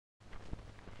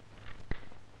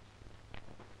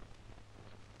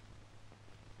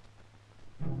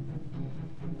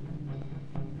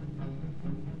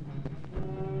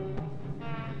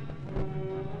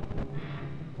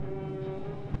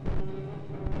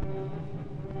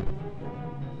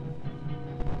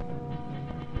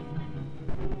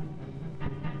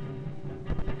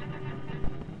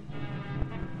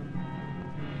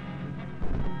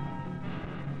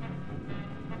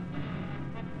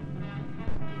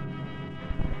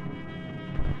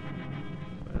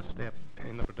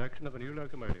in the production of a new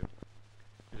locomotive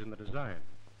is in the design,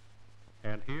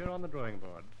 and here on the drawing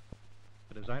board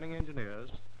the designing engineers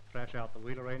thrash out the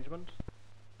wheel arrangement,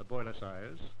 the boiler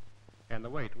size, and the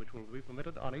weight which will be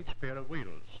permitted on each pair of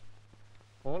wheels,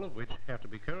 all of which have to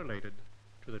be correlated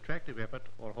to the tractive effort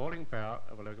or hauling power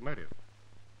of a locomotive.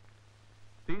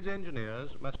 These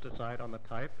engineers must decide on the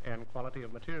type and quality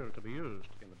of material to be used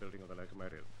in the building of the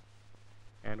locomotive,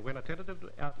 and when a tentative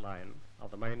outline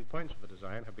of the main points of the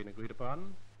design have been agreed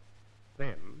upon,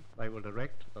 then they will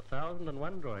direct the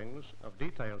 1001 drawings of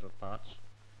details of parts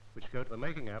which go to the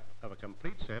making up of a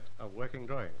complete set of working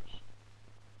drawings.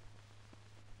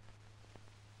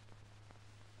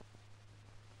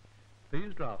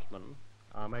 These draftsmen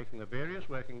are making the various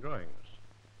working drawings,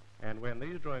 and when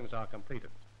these drawings are completed,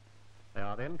 they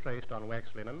are then traced on wax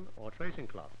linen or tracing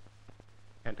cloth,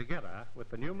 and together with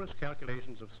the numerous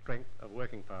calculations of strength of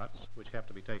working parts which have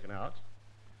to be taken out,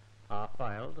 are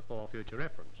filed for future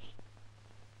reference.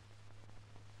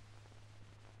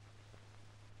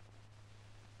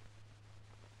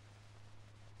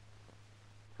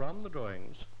 From the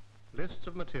drawings, lists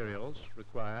of materials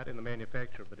required in the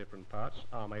manufacture of the different parts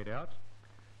are made out,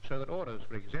 so that orders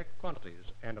for exact quantities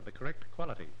and of the correct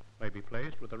quality may be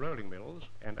placed with the rolling mills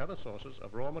and other sources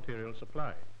of raw material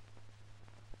supply.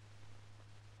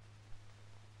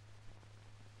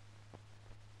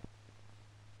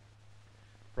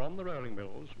 From the rolling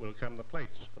mills will come the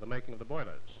plates for the making of the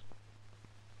boilers,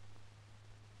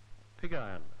 pig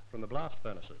iron from the blast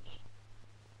furnaces,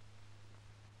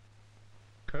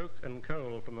 coke and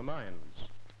coal from the mines,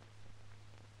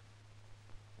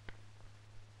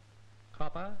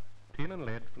 copper, tin and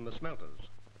lead from the smelters,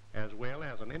 as well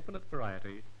as an infinite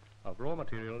variety of raw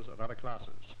materials of other classes.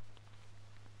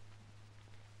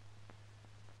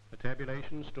 The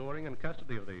tabulation, storing and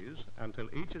custody of these until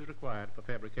each is required for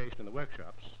fabrication in the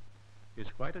workshops is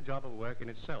quite a job of work in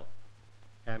itself,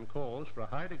 and calls for a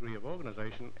high degree of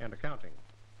organization and accounting.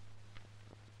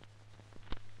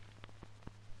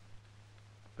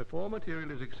 Before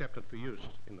material is accepted for use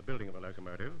in the building of a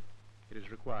locomotive, it is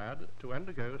required to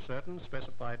undergo certain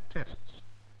specified tests,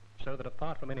 so that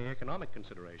apart from any economic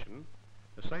consideration,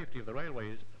 the safety of the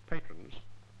railway's patrons,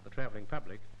 the travelling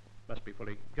public, must be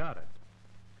fully guarded.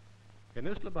 In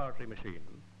this laboratory machine,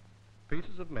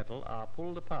 pieces of metal are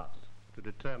pulled apart to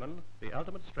determine the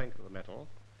ultimate strength of the metal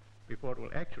before it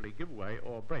will actually give way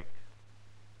or break.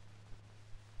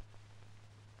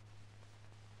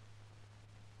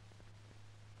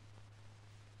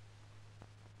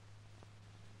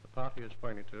 The part he is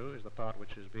pointing to is the part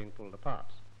which is being pulled apart.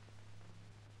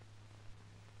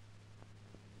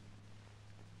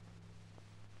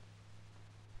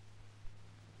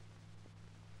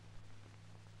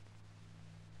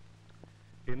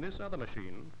 In this other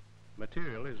machine,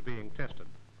 material is being tested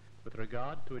with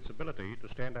regard to its ability to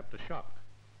stand up to shock,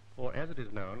 or as it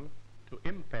is known, to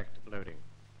impact loading.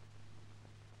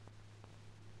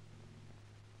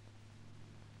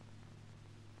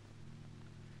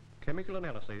 Chemical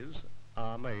analyses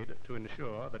are made to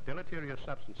ensure that deleterious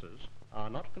substances are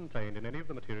not contained in any of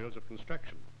the materials of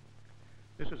construction.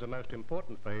 This is a most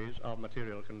important phase of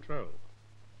material control.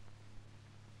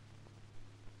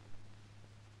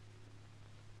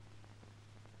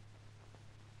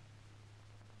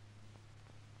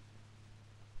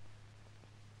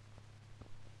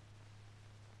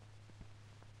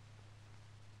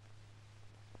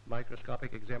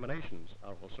 Microscopic examinations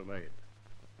are also made,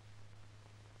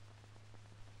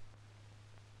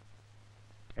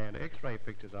 and X-ray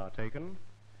pictures are taken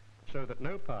so that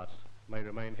no parts may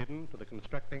remain hidden to the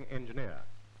constructing engineer.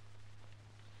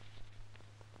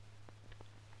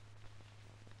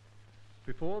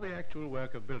 Before the actual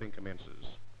work of building commences,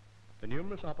 the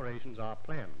numerous operations are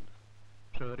planned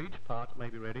so that each part may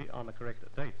be ready on the correct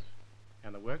date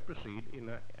and the work proceed in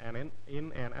an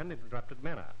uninterrupted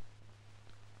manner.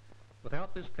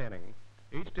 Without this planning,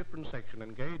 each different section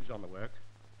engaged on the work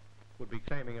would be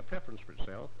claiming a preference for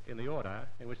itself in the order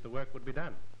in which the work would be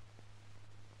done.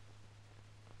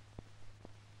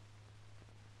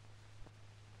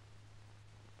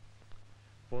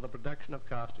 For the production of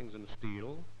castings in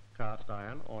steel, cast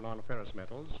iron or non-ferrous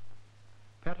metals,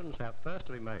 patterns have first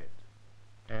to be made,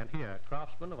 and here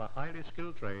craftsmen of a highly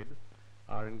skilled trade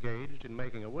are engaged in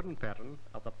making a wooden pattern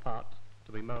of the part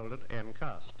to be moulded and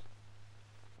cast.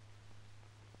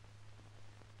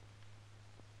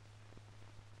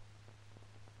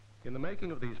 In the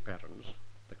making of these patterns,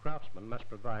 the craftsman must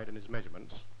provide in his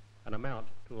measurements an amount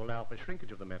to allow for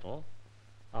shrinkage of the metal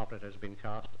after it has been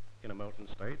cast in a molten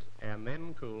state and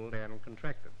then cooled and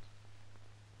contracted.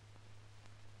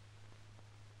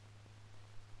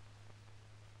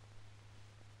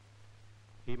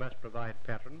 he must provide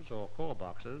patterns or core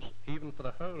boxes even for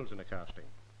the holes in a casting.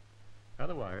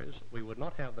 Otherwise, we would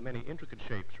not have the many intricate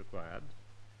shapes required,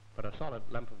 but a solid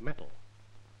lump of metal.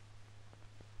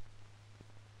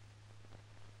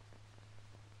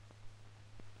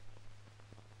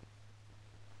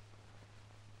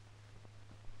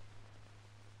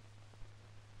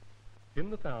 In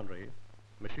the foundry,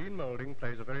 machine molding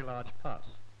plays a very large part,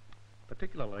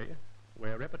 particularly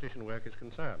where repetition work is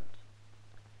concerned.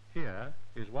 Here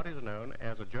is what is known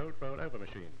as a jolt roll-over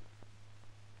machine.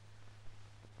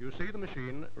 You see the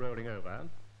machine rolling over,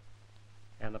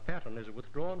 and the pattern is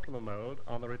withdrawn from the mold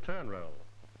on the return roll.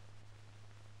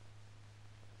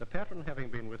 The pattern having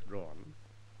been withdrawn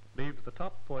leaves the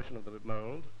top portion of the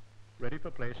mold ready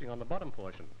for placing on the bottom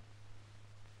portion,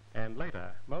 and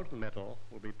later molten metal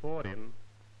will be poured in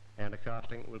and a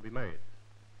casting will be made.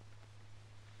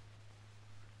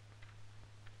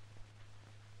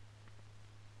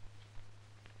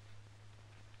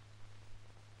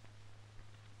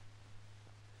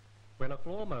 When a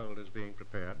floor mold is being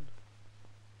prepared,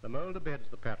 the molder beds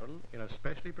the pattern in a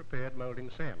specially prepared molding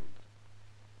sand,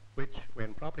 which,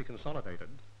 when properly consolidated,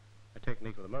 a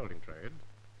technique of the molding trade,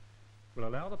 will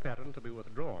allow the pattern to be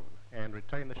withdrawn and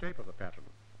retain the shape of the pattern.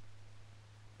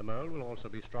 The mold will also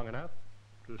be strong enough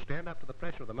to stand up to the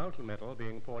pressure of the molten metal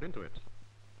being poured into it,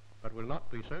 but will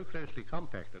not be so closely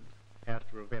compacted as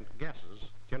to prevent gases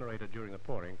generated during the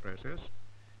pouring process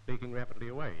leaking rapidly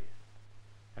away,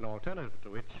 an alternative to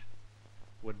which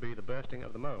would be the bursting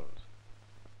of the mold.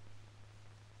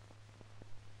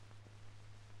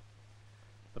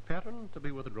 The pattern to be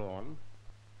withdrawn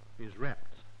is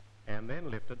wrapped and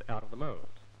then lifted out of the mold.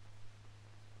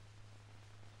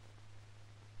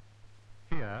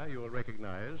 Here you will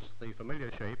recognize the familiar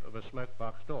shape of a smoke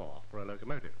box door for a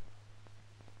locomotive.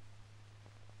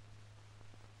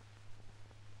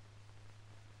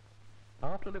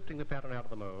 After lifting the pattern out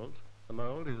of the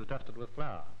mold is dusted with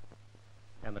flour,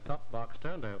 and the top box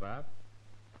turned over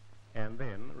and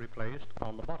then replaced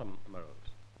on the bottom mold.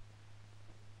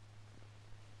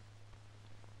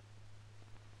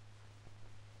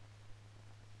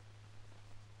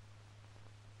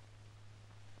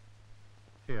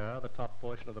 Here the top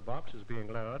portion of the box is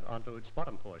being lowered onto its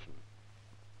bottom portion.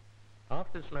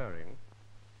 After this lowering,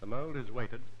 the mold is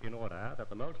weighted in order that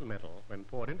the molten metal, when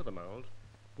poured into the mold,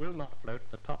 will not float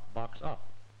the top box off.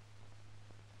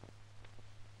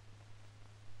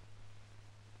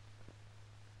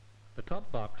 The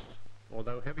top box,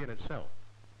 although heavy in itself,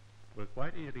 will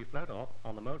quite easily float off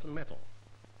on the molten metal,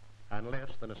 unless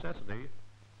the necessity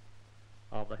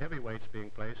of the heavy weights being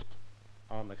placed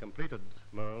on the completed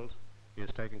mold is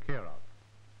taken care of.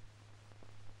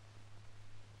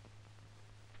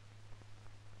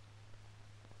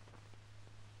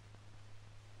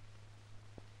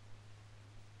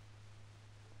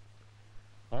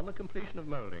 On the completion of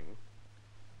molding,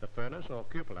 the furnace or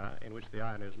cupola in which the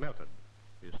iron is melted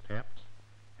is tapped,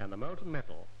 and the molten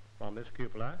metal from this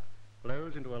cupola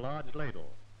flows into a large ladle,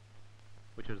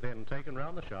 which is then taken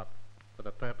round the shop for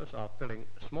the purpose of filling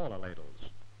smaller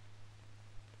ladles.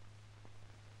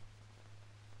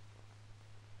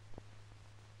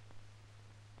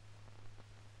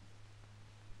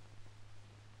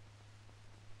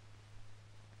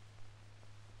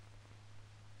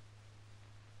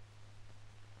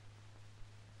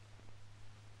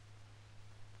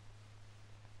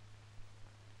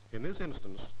 In this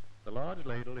instance, the large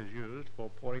ladle is used for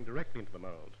pouring directly into the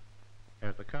mold,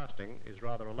 as the casting is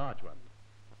rather a large one.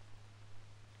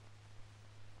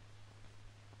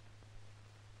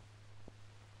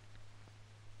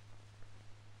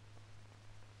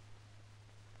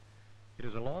 It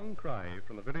is a long cry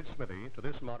from the village smithy to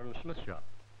this modern smith shop,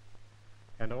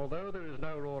 and although there is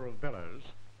no roar of bellows,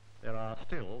 there are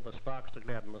still the sparks to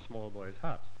gladden the small boy's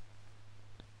heart.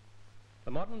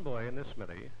 The modern boy in this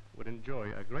smithy would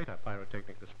enjoy a greater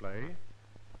pyrotechnic display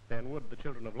than would the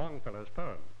children of Longfellow's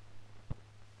poem.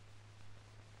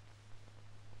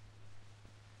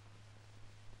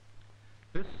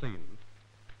 This scene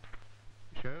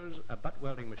shows a butt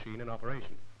welding machine in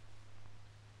operation.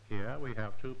 Here we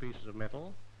have two pieces of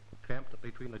metal clamped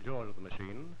between the jaws of the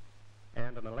machine,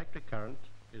 and an electric current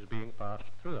is being passed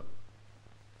through them.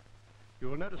 You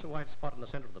will notice a white spot in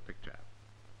the center of the picture.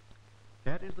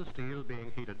 That is the steel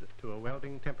being heated to a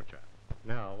welding temperature.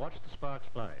 Now watch the sparks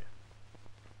fly.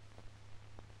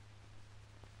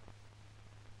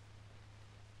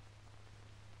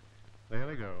 There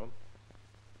we go.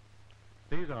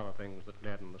 These are the things that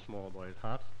gladden the small boy's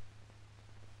heart.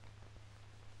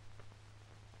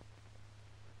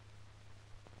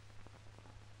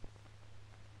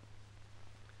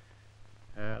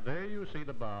 There you see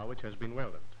the bar which has been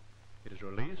welded. It is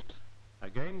released,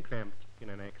 again clamped in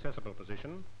an accessible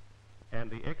position, and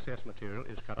the excess material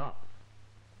is cut off.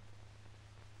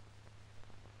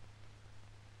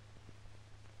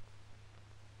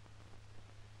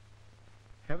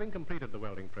 Having completed the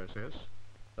welding process,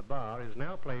 the bar is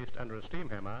now placed under a steam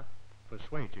hammer for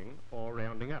swaging or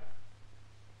rounding up.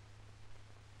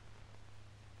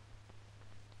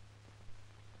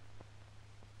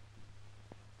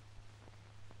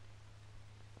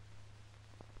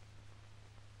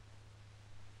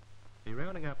 The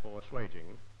rounding up or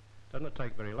swaging doesn't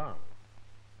take very long,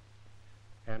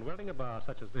 and welding a bar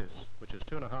such as this, which is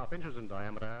 2.5 inches in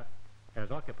diameter,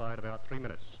 has occupied about 3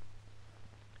 minutes.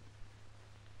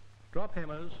 Drop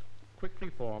hammers quickly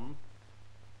form,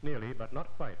 nearly but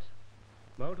not quite,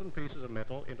 molten pieces of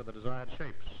metal into the desired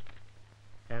shapes,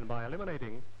 and by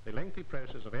eliminating the lengthy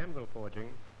process of anvil forging,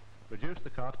 reduce the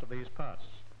cost of these parts.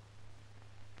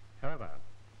 However,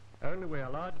 only where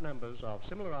large numbers of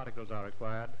similar articles are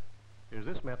required is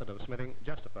this method of smithing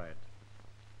justified.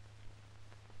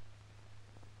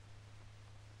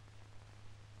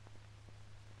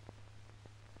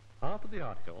 After the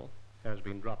article has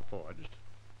been drop forged,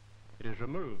 it is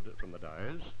removed from the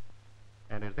dies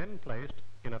and is then placed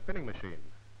in a finning machine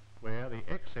where the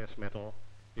excess metal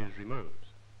is removed.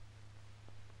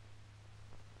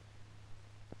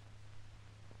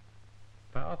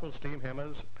 Powerful steam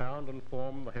hammers pound and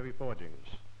form the heavy forgings.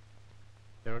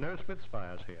 There are no smith's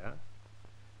fires here,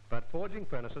 but forging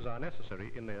furnaces are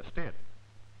necessary in their stead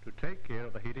to take care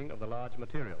of the heating of the large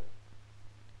material.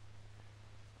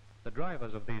 The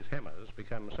drivers of these hammers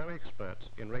become so expert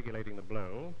in regulating the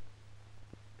blow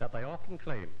that they often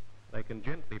claim they can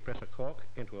gently press a cork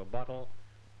into a bottle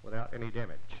without any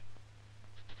damage.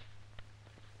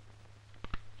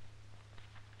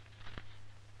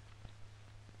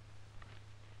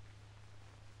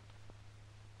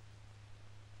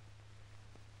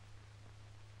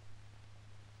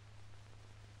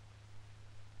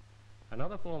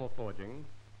 Another form of forging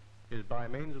is by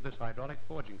means of this hydraulic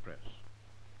forging press,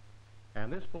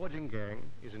 and this forging gang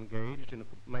is engaged in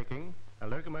making a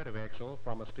locomotive axle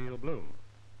from a steel bloom.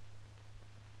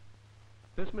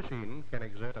 This machine can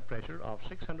exert a pressure of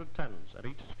 600 tons at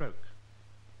each stroke,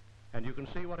 and you can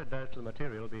see what it does to the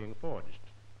material being forged.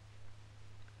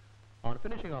 On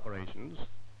finishing operations,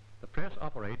 the press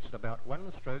operates at about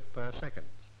 1 stroke per second.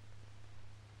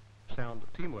 Sound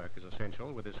teamwork is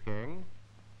essential with this gang,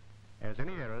 as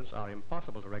any errors are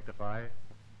impossible to rectify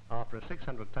after a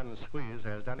 600-ton squeeze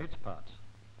has done its part.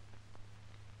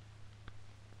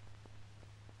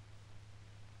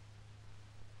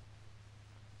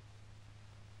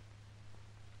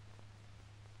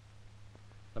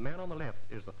 The man on the left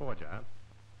is the forger,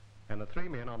 and the 3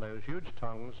 men on those huge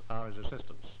tongs are his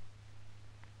assistants.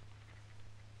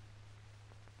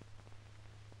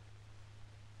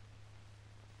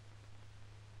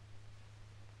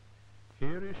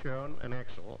 Here is shown an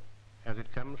axle as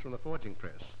it comes from the forging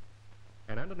press,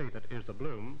 and underneath it is the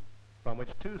bloom from which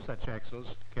 2 such axles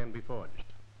can be forged.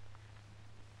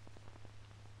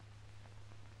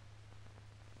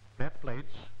 Flat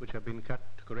plates, which have been cut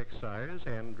to correct size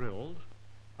and drilled,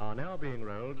 are now being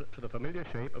rolled to the familiar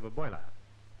shape of a boiler.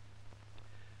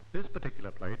 This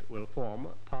particular plate will form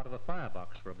part of a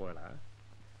firebox for a boiler,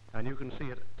 and you can see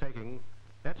it taking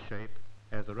that shape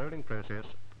as the rolling process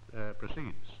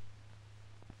proceeds.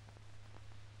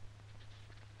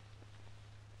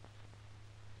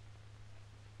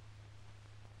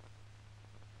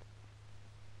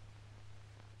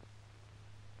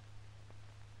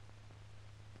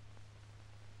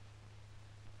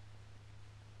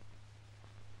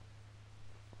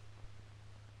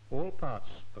 All parts,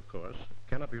 of course,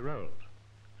 cannot be rolled.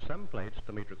 Some plates,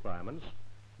 to meet requirements,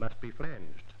 must be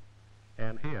flanged.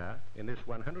 And here, in this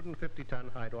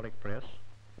 150-ton hydraulic press,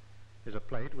 is a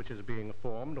plate which is being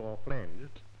formed or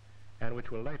flanged, and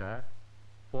which will later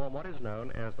form what is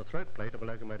known as the throat plate of a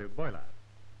locomotive boiler.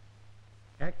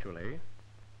 Actually,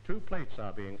 2 plates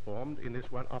are being formed in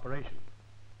this one operation.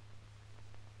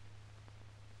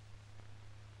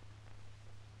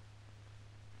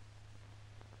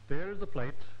 There is the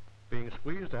plate being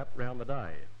squeezed up round the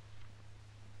die,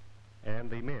 and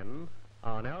the men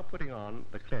are now putting on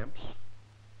the clamps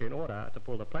in order to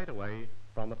pull the plate away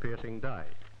from the piercing die.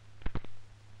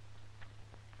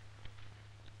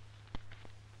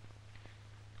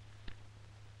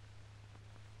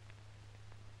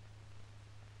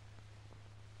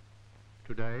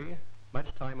 Today, much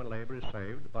time and labour is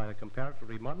saved by the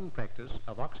comparatively modern practice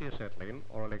of oxyacetylene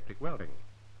or electric welding.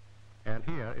 And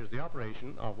here is the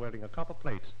operation of welding a copper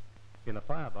plate in the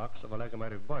firebox of a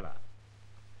locomotive boiler.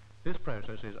 This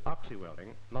process is oxy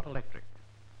welding, not electric.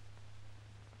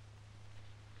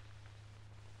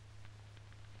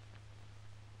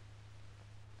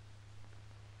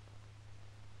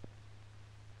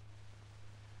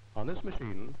 On this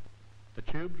machine, the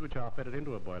tubes which are fitted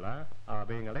into a boiler are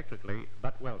being electrically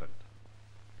butt welded.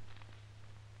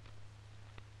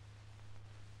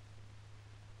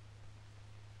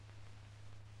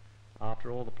 After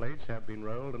all the plates have been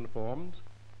rolled and formed,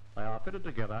 they are fitted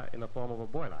together in the form of a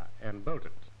boiler and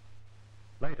bolted.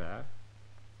 Later,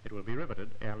 it will be riveted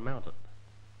and mounted.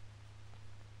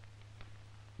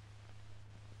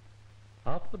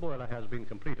 After the boiler has been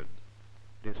completed,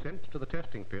 it is sent to the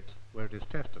testing pit where it is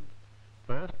tested,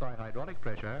 first by hydraulic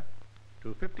pressure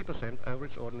to 50% over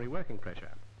its ordinary working pressure,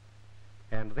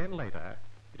 and then later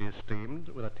it is steamed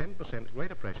with a 10%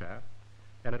 greater pressure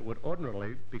than it would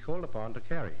ordinarily be called upon to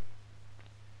carry.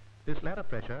 This latter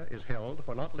pressure is held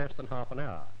for not less than half an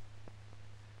hour,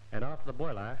 and after the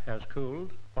boiler has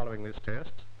cooled following this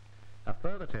test, a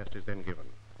further test is then given,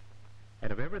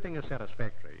 and if everything is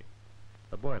satisfactory,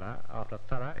 the boiler, after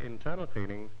thorough internal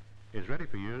cleaning, is ready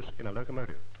for use in a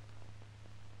locomotive.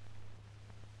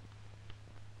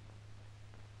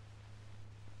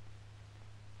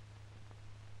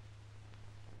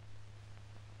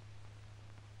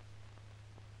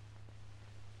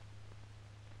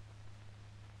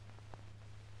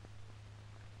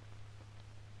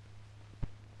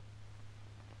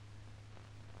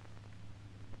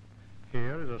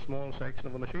 Here is a small section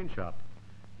of the machine shop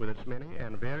with its many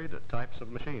and varied types of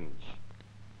machines.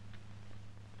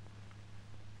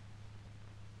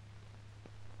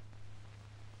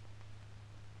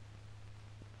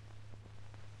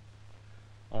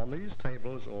 On these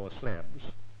tables or slabs,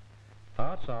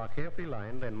 parts are carefully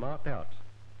lined and marked out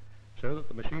so that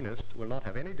the machinist will not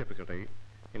have any difficulty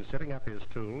in setting up his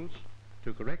tools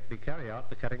to correctly carry out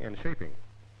the cutting and shaping.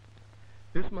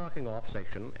 This marking off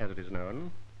section, as it is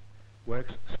known,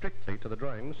 works strictly to the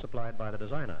drawings supplied by the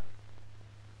designer,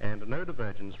 and no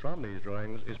divergence from these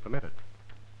drawings is permitted.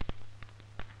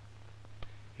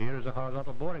 Here is a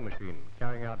horizontal boring machine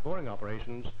carrying out boring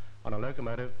operations on a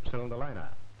locomotive cylinder liner.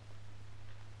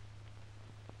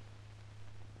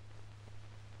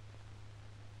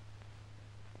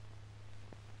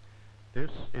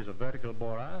 This is a vertical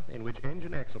borer in which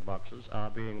engine axle boxes are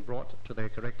being brought to their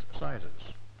correct sizes.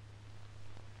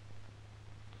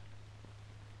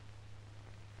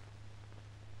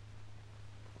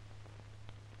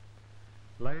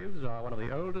 Lathes are one of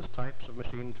the oldest types of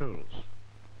machine tools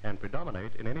and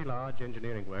predominate in any large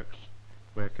engineering works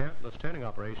where countless turning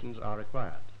operations are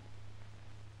required.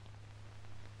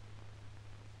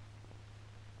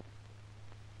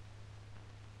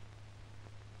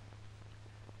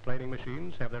 Planing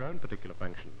machines have their own particular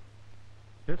function.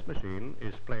 This machine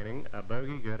is planing a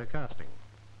bogie girder casting.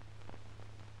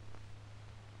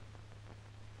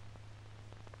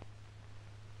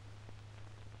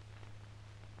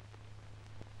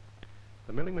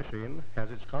 The milling machine has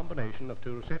its combination of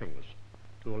tool settings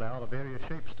to allow the various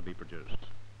shapes to be produced.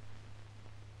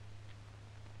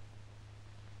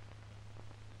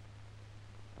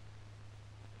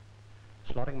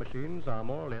 Slotting machines are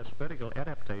more or less vertical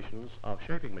adaptations of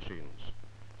shaping machines,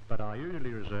 but are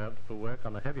usually reserved for work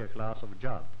on the heavier class of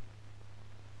job.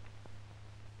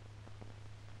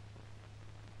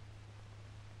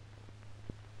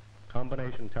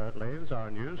 Combination turret lathes are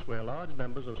in use where large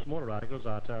numbers of smaller articles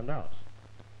are turned out.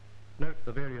 Note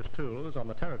the various tools on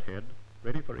the turret head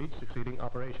ready for each succeeding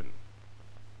operation.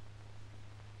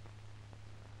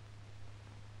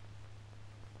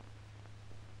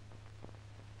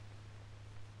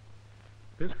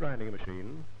 This grinding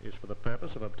machine is for the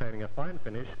purpose of obtaining a fine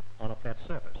finish on a flat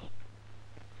surface.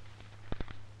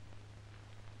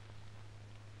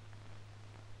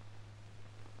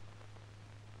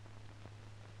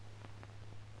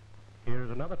 Here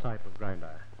is another type of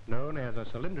grinder, known as a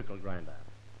cylindrical grinder.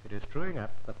 It is screwing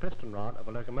up the piston rod of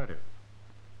a locomotive.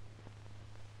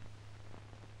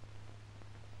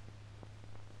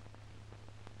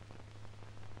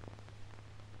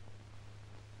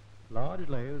 Large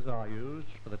lathes are used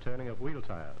for the turning of wheel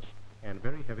tires, and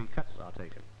very heavy cuts are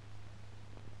taken.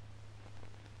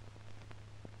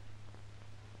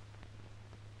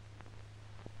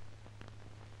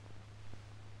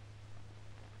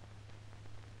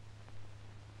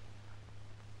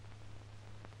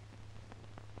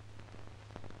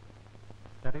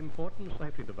 That important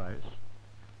safety device,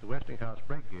 the Westinghouse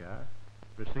brake gear,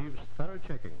 receives thorough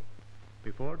checking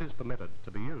before it is permitted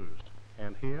to be used,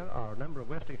 and here are a number of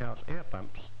Westinghouse air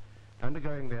pumps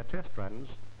undergoing their test runs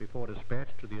before dispatch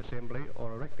to the assembly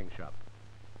or erecting shop.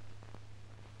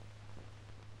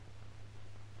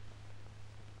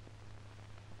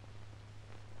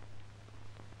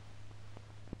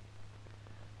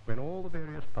 When all the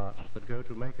various parts that go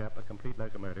to make up a complete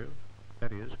locomotive,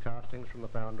 that is, castings from the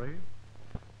foundry,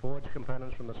 forged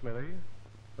components from the smithy,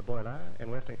 the boiler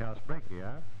and Westinghouse brake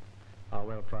gear are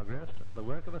well progressed, the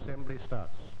work of assembly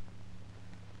starts.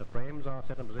 The frames are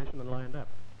set in position and lined up.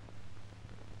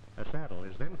 A saddle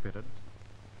is then fitted,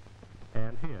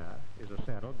 and here is a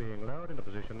saddle being lowered into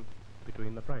position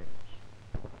between the frames.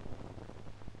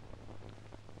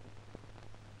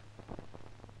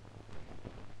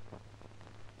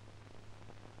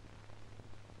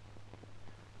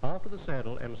 After the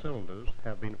saddle and cylinders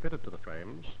have been fitted to the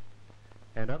frames,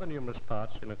 and other numerous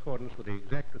parts in accordance with the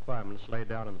exact requirements laid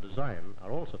down in the design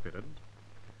are also fitted,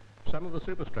 some of the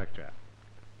superstructure,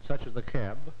 such as the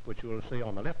cab, which you will see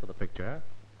on the left of the picture,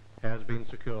 has been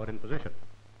secured in position.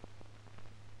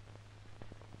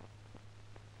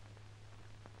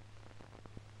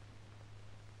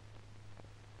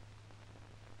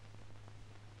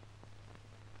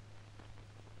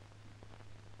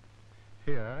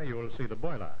 Here you will see the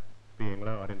boiler being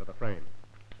lowered into the frame.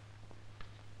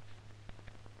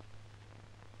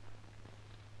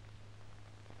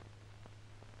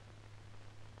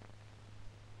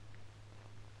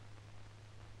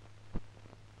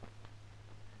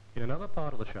 In another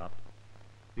part of the shop,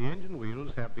 the engine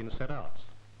wheels have been set out,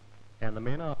 and the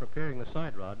men are preparing the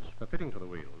side rods for fitting to the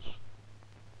wheels.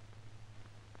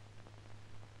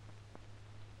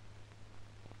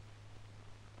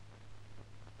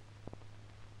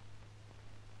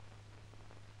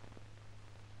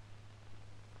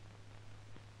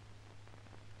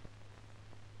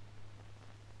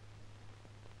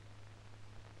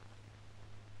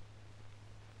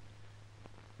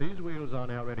 These wheels are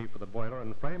now ready for the boiler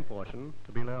and frame portion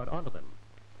to be lowered onto them.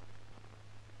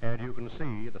 And you can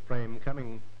see the frame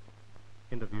coming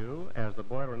into view as the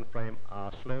boiler and frame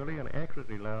are slowly and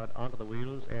accurately lowered onto the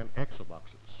wheels and axle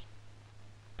boxes.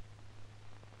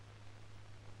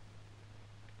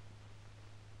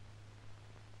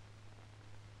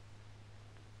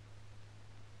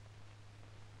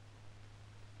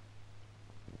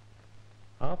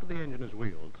 After the engine is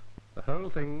wheeled, the whole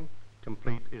thing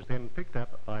complete is then picked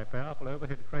up by powerful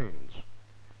overhead cranes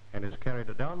and is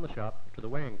carried down the shop to the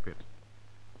weighing pit,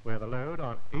 where the load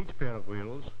on each pair of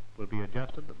wheels will be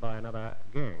adjusted by another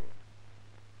gang.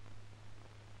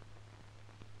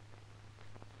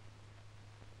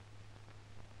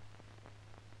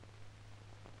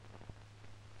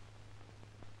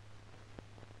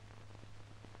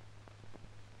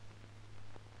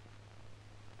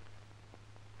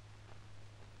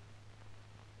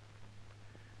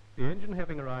 The engine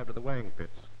having arrived at the weighing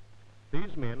pits,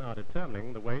 these men are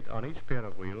determining the weight on each pair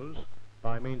of wheels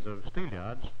by means of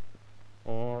steelyards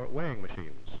or weighing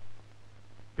machines.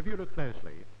 If you look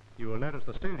closely, you will notice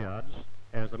the steelyards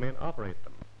as the men operate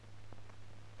them.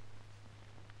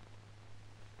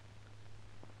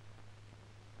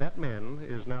 That man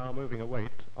is now moving a weight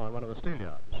on one of the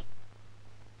steelyards.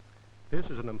 This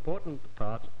is an important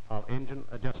part of engine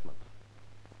adjustment.